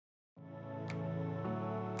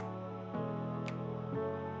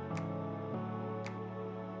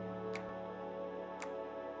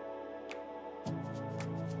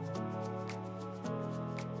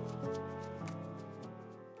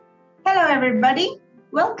everybody.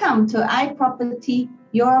 Welcome to iProperty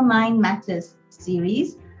Your Mind Matters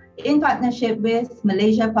series in partnership with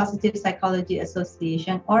Malaysia Positive Psychology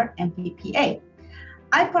Association, or MPPA.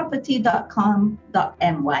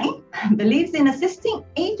 iProperty.com.my believes in assisting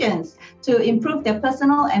agents to improve their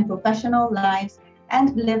personal and professional lives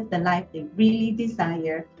and live the life they really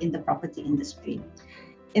desire in the property industry.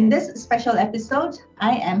 In this special episode,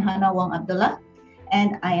 I am Hanaa Wong Abdullah,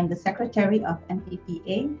 and I am the Secretary of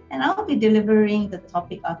MPPA, and I'll be delivering the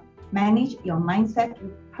topic of Manage Your Mindset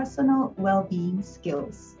with Personal Well-Being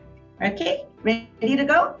Skills. Okay, ready to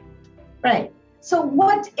go? Right, so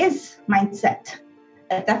what is mindset?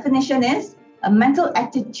 A definition is a mental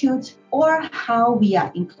attitude or how we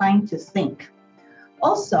are inclined to think.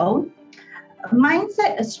 Also, a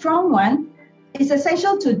mindset, a strong one, is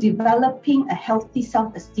essential to developing a healthy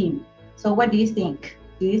self-esteem. So what do you think?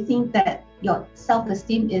 Do you think that your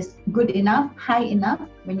self-esteem is good enough, high enough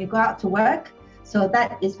when you go out to work? So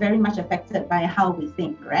that is very much affected by how we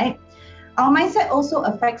think, right? Our mindset also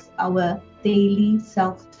affects our daily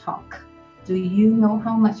self-talk. Do you know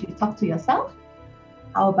how much you talk to yourself?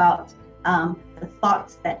 How about the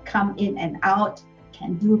thoughts that come in and out,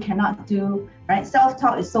 can do, cannot do, right?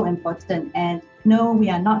 Self-talk is so important. And no, we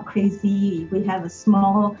are not crazy. We have a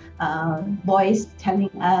small voice telling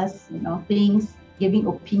us, things, giving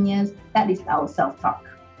opinions. That is our self-talk.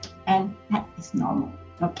 And that is normal.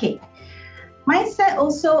 Okay. Mindset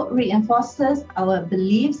also reinforces our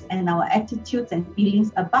beliefs and our attitudes and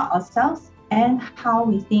feelings about ourselves and how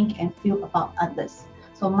we think and feel about others.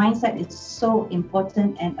 So mindset is so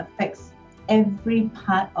important and affects every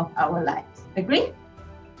part of our lives. Agree?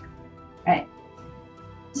 Right.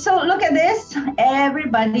 So look at this.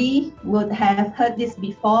 Everybody would have heard this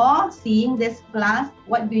before, seeing this glass.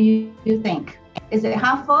 What do you think? Is it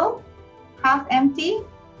half full, half empty?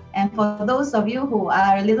 And for those of you who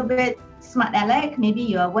are a little bit smart aleck, maybe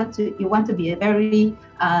you want to be a very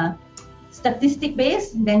statistic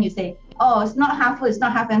based, then you say, oh, it's not half full, it's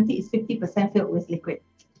not half empty, it's 50% filled with liquid.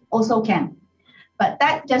 Also can. But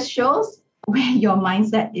that just shows where your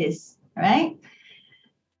mindset is, right?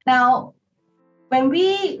 Now, when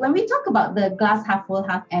we talk about the glass half full,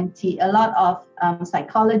 half empty, a lot of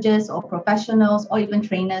psychologists or professionals or even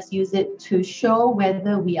trainers use it to show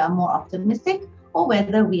whether we are more optimistic or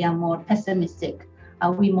whether we are more pessimistic.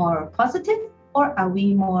 Are we more positive or are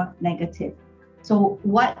we more negative? So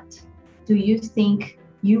what do you think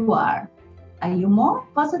you are? Are you more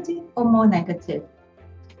positive or more negative?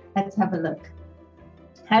 Let's have a look.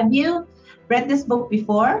 Have you read this book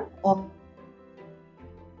before, or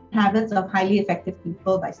Habits of Highly Effective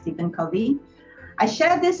People by Stephen Covey? I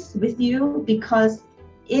share this with you because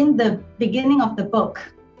in the beginning of the book,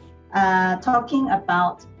 talking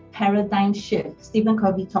about paradigm shift, Stephen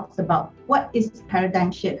Covey talks about what is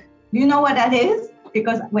paradigm shift. Do you know what that is?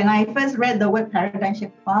 Because when I first read the word paradigm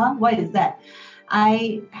shift, what is that?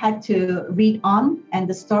 I had to read on, and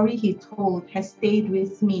the story he told has stayed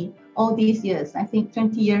with me all these years. I think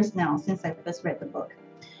 20 years now since I first read the book.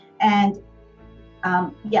 And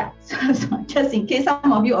so just in case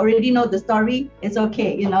some of you already know the story, it's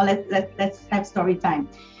okay. Let's have story time.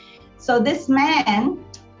 So this man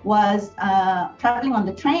was traveling on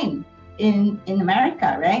the train in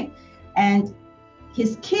America, right? And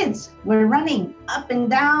his kids were running up and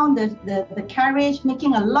down the carriage,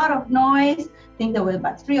 making a lot of noise. I think there were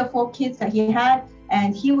about 3 or 4 kids that he had,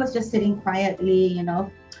 and he was just sitting quietly,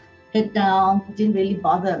 head down, didn't really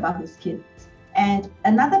bother about his kids. And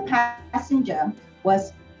another passenger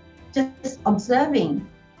was just observing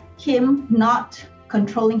him not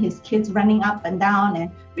controlling his kids running up and down and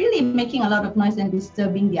really making a lot of noise and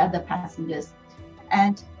disturbing the other passengers.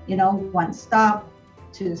 And, 1 stop,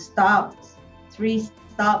 2 stops, 3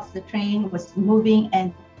 stops, the train was moving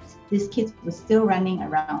and these kids were still running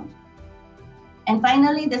around. And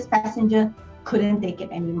finally, this passenger couldn't take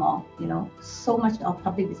it anymore, so much of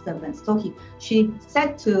public disturbance. So she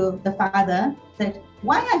said to the father,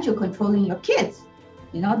 why aren't you controlling your kids?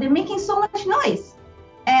 They're making so much noise.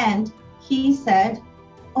 And he said,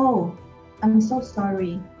 oh, I'm so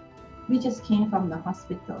sorry. We just came from the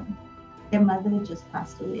hospital. Their mother just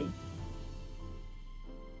passed away.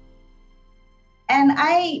 And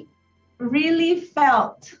I really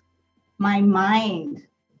felt my mind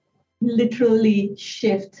literally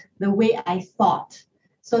shift the way I thought.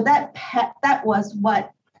 So that was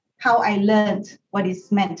how I learned what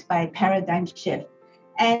is meant by paradigm shift.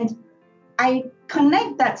 And I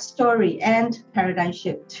connect that story and paradigm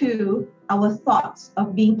shift to our thoughts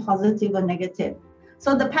of being positive or negative.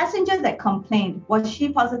 So the passenger that complained, was she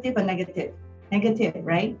positive or negative? Negative,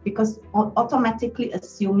 right? Because automatically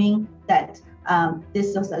assuming that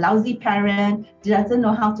this was a lousy parent, doesn't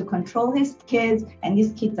know how to control his kids, and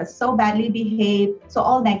his kids are so badly behaved, so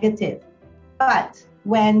all negative. But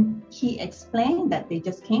when he explained that they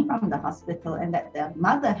just came from the hospital and that their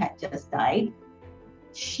mother had just died,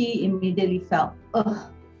 she immediately felt,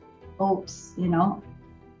 oops,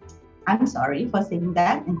 I'm sorry for saying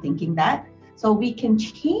that and thinking that. So we can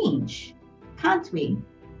change, can't we?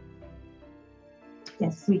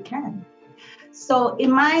 Yes, we can. So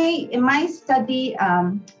in my study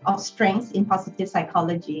of strengths in positive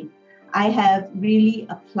psychology, I have really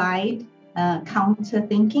applied counter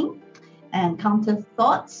thinking and counter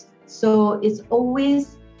thoughts. So there's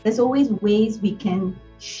always ways we can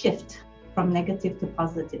shift from negative to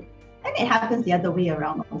positive. And it happens the other way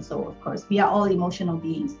around also, of course. We are all emotional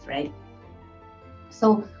beings, right?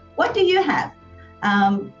 So what do you have?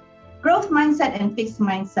 Growth mindset and fixed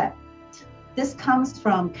mindset. This comes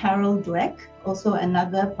from Carol Dweck, also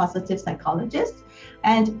another positive psychologist.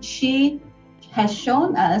 And she has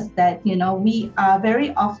shown us that, we are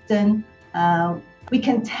very often, we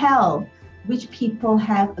can tell which people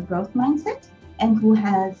have a growth mindset and who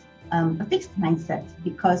has a fixed mindset,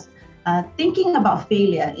 because thinking about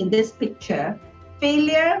failure in this picture,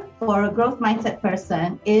 failure for a growth mindset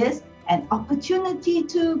person is an opportunity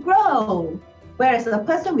to grow. Whereas a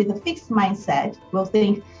person with a fixed mindset will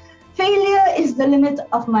think, failure is the limit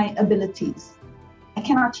of my abilities. I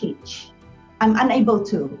cannot change. I'm unable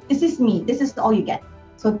to. This is me. This is all you get.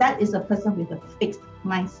 So that is a person with a fixed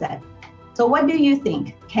mindset. So what do you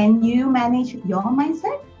think? Can you manage your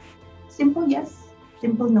mindset? Simple yes,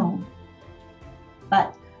 simple no.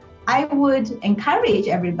 But I would encourage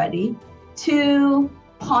everybody to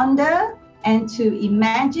ponder and to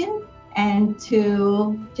imagine and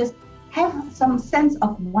to just have some sense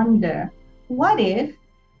of wonder. What if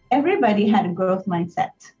everybody had a growth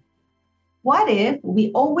mindset? What if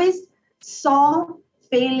we always saw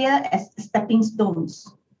failure as stepping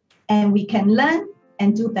stones and we can learn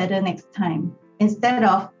and do better next time instead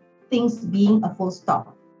of things being a full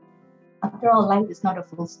stop? After all, life is not a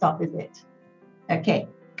full stop, is it? Okay.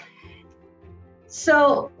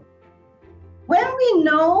 So when we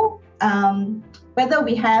know whether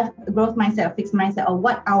we have a growth mindset or fixed mindset, or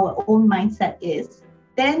what our own mindset is,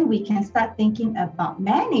 then we can start thinking about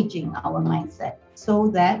managing our mindset so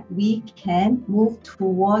that we can move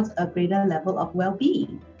towards a greater level of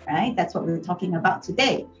well-being, right? That's what we're talking about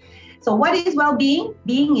today. So what is well-being?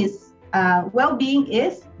 Well-being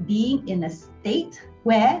is being in a state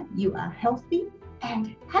where you are healthy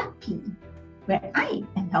and happy, where I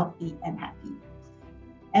am healthy and happy.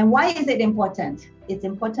 And why is it important? It's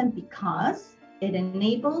important because it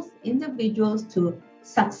enables individuals to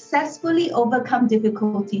successfully overcome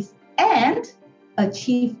difficulties and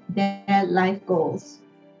achieve their life goals.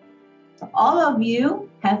 So all of you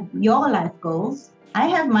have your life goals. I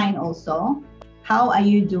have mine also. How are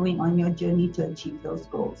you doing on your journey to achieve those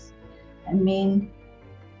goals? I mean,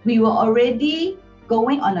 we were already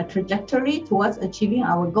going on a trajectory towards achieving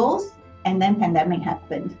our goals, and then pandemic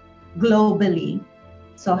happened globally.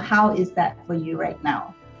 So how is that for you right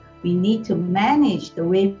now? We need to manage the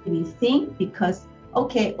way we think because,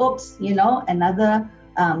 okay, oops, another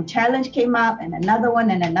challenge came up and another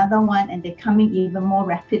one, and they're coming even more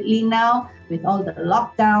rapidly now with all the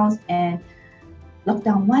lockdowns and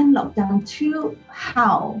lockdown 1, lockdown 2.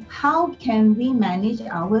 How can we manage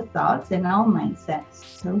our thoughts and our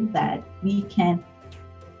mindsets so that we can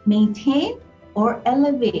maintain or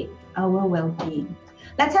elevate our well-being?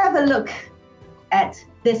 Let's have a look at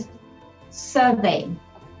this survey,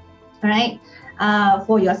 right?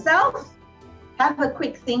 For yourself, have a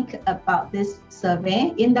quick think about this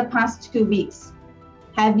survey. In the past 2 weeks,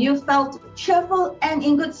 have you felt cheerful and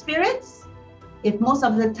in good spirits? If most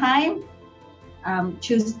of the time,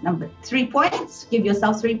 choose number 3 points, give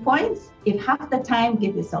yourself 3 points. If half the time,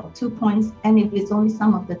 give yourself 2 points. And if it's only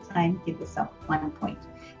some of the time, give yourself 1 point.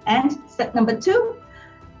 And step number 2,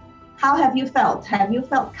 how have you felt? Have you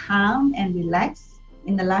felt calm and relaxed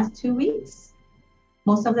in the last 2 weeks?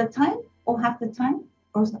 Most of the time, or half the time,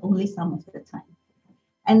 or only some of the time?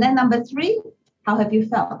 And then number 3, how have you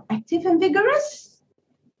felt? Active and vigorous?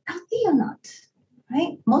 Healthy or not?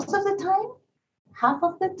 Right? Most of the time, half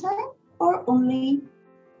of the time, or only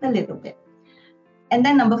a little bit? And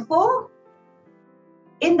then number 4,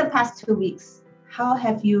 in the past 2 weeks, how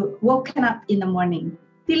have you woken up in the morning?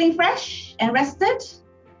 Feeling fresh and rested?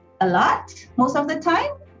 A lot, most of the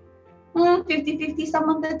time? 50-50 some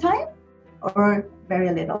of the time? Or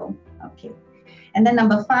very little? Okay. And then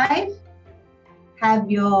number 5, has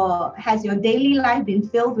your daily life been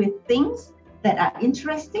filled with things that are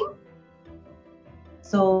interesting?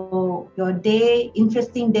 So your day,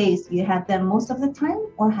 interesting days, you have them most of the time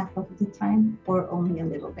or half of the time or only a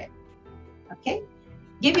little bit. Okay,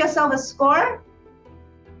 give yourself a score.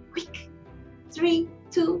 Quick, 3,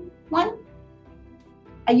 2, 1.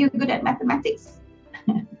 Are you good at mathematics?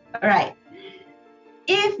 All right.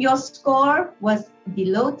 If your score was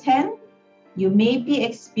below 10, you may be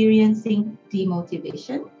experiencing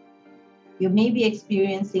demotivation. You may be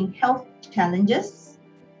experiencing health challenges.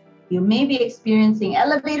 You may be experiencing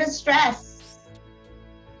elevated stress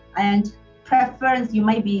and preference. You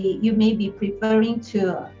may be preferring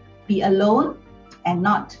to be alone and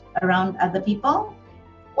not around other people,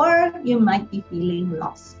 or you might be feeling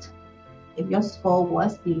lost if your score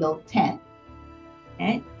was below 10.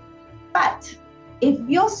 Okay? But if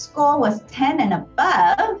your score was 10 and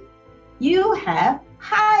above, you have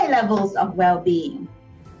high levels of well-being.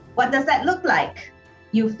 What does that look like?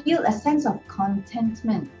 You feel a sense of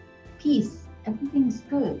contentment, peace, everything is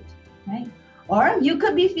good, right? Or you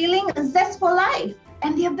could be feeling a zest for life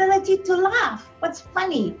and the ability to laugh. What's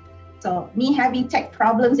funny? So me having tech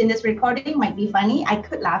problems in this recording might be funny. I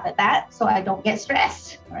could laugh at that so I don't get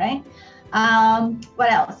stressed, right?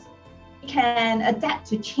 What else? We can adapt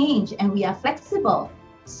to change and we are flexible.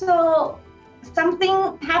 So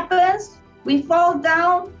something happens, we fall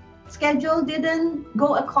down, schedule didn't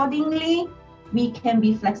go accordingly, we can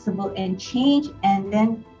be flexible and change and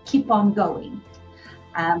then keep on going.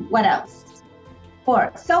 What else?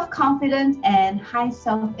 4, self-confidence and high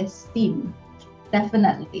self-esteem.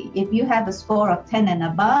 Definitely, if you have a score of 10 and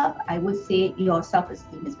above, I would say your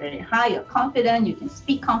self-esteem is very high, you're confident, you can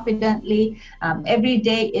speak confidently. Every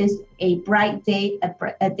day is a bright day,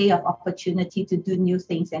 a day of opportunity to do new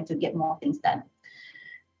things and to get more things done.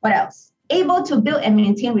 What else? Able to build and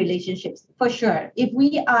maintain relationships, for sure. If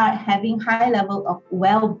we are having high level of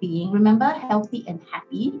well-being, remember, healthy and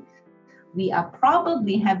happy, we are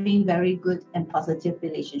probably having very good and positive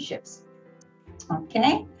relationships.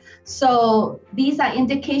 Okay, so these are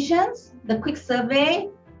indications. The quick survey,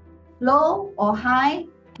 low or high,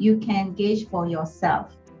 you can gauge for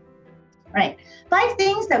yourself. Right, 5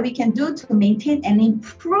 things that we can do to maintain and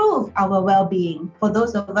improve our well-being. For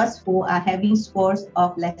those of us who are having scores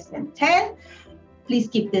of less than 10, please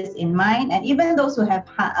keep this in mind. And even those who have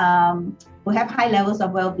high levels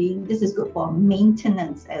of well-being, this is good for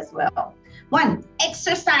maintenance as well. 1,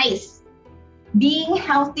 exercise. Being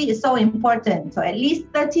healthy is so important. So at least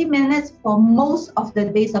 30 minutes for most of the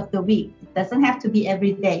days of the week. It doesn't have to be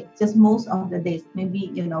every day, just most of the days,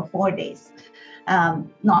 maybe 4 days,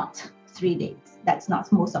 not 3 days. That's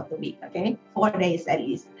not most of the week, okay? 4 days at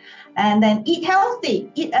least. And then eat healthy,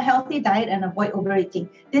 eat a healthy diet and avoid overeating.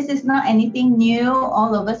 This is not anything new.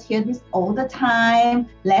 All of us hear this all the time.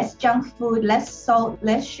 Less junk food, less salt,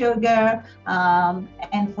 less sugar.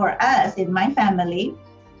 And for us in my family,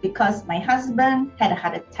 because my husband had a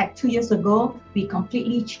heart attack 2 years ago, we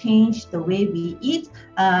completely changed the way we eat.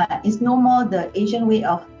 It's no more the Asian way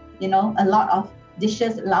of, a lot of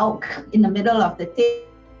dishes, lauk in the middle of the table.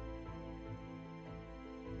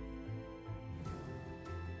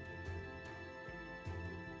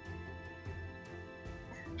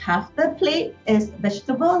 Half the plate is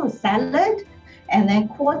vegetable, salad, and then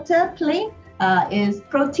quarter plate is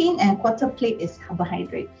protein and quarter plate is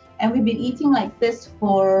carbohydrate. And we've been eating like this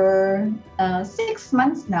for 6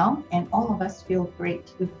 months now, and all of us feel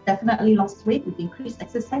great. We've definitely lost weight, we've increased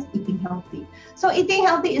exercise, eating healthy. So eating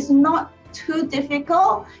healthy is not too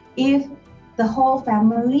difficult if the whole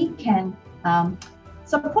family can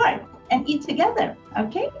support and eat together,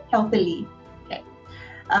 okay, healthily. Okay.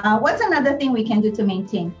 What's another thing we can do to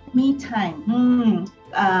maintain? Me time.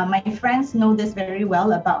 My friends know this very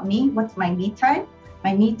well about me. What's my me time?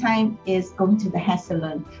 My me time is going to the hair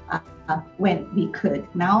salon when we could.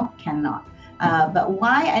 Now cannot. But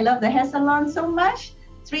why I love the hair salon so much?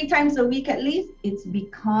 3 times a week at least. It's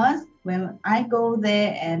because when I go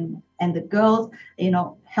there and the girls,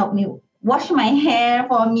 help me wash my hair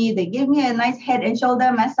for me. They give me a nice head and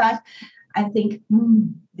shoulder massage. I think,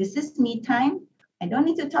 this is me time. I don't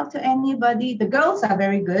need to talk to anybody. The girls are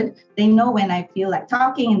very good. They know when I feel like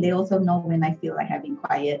talking, and they also know when I feel like having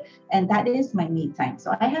quiet. And that is my me time.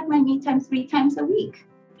 So I have my me time 3 times a week.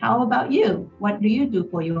 How about you? What do you do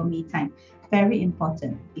for your me time? Very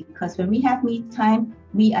important, because when we have me time,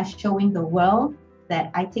 we are showing the world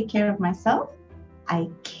that I take care of myself. I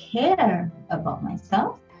care about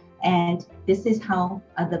myself. And this is how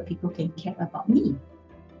other people can care about me.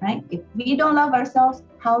 Right? If we don't love ourselves,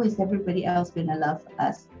 how is everybody else going to love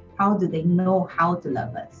us? How do they know how to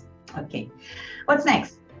love us? Okay. What's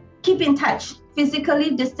next? Keep in touch.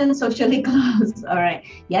 Physically distant, socially close. All right.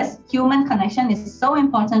 Yes, human connection is so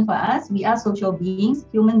important for us. We are social beings.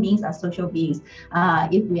 Human beings are social beings.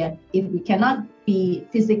 If we cannot be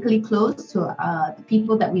physically close to the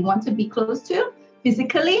people that we want to be close to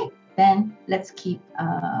physically, then let's keep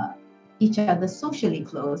each other socially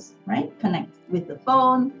close, right? Connect with the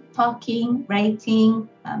phone, talking, writing,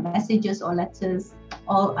 messages or letters,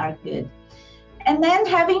 all are good. And then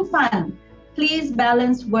having fun. Please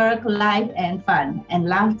balance work, life, and fun. And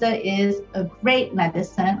laughter is a great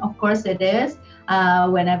medicine. Of course it is.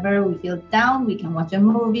 Whenever we feel down, we can watch a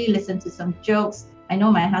movie, listen to some jokes. I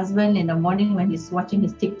know my husband in the morning when he's watching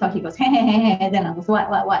his TikTok, he goes, hey, hey, hey, hey. Then I goes,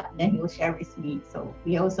 what? Then he will share with me. So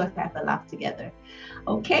we also have a laugh together.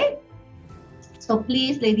 Okay? So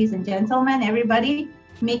please, ladies and gentlemen, everybody,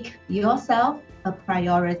 make yourself a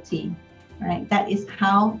priority, right? That is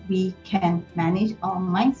how we can manage our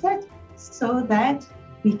mindset so that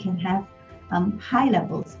we can have high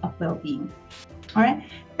levels of well-being. All right.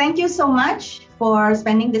 Thank you so much for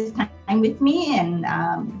spending this time with me.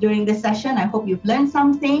 And during this session, I hope you've learned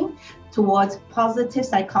something towards positive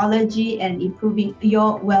psychology and improving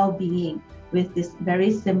your well-being with these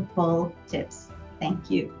very simple tips.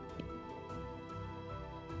 Thank you.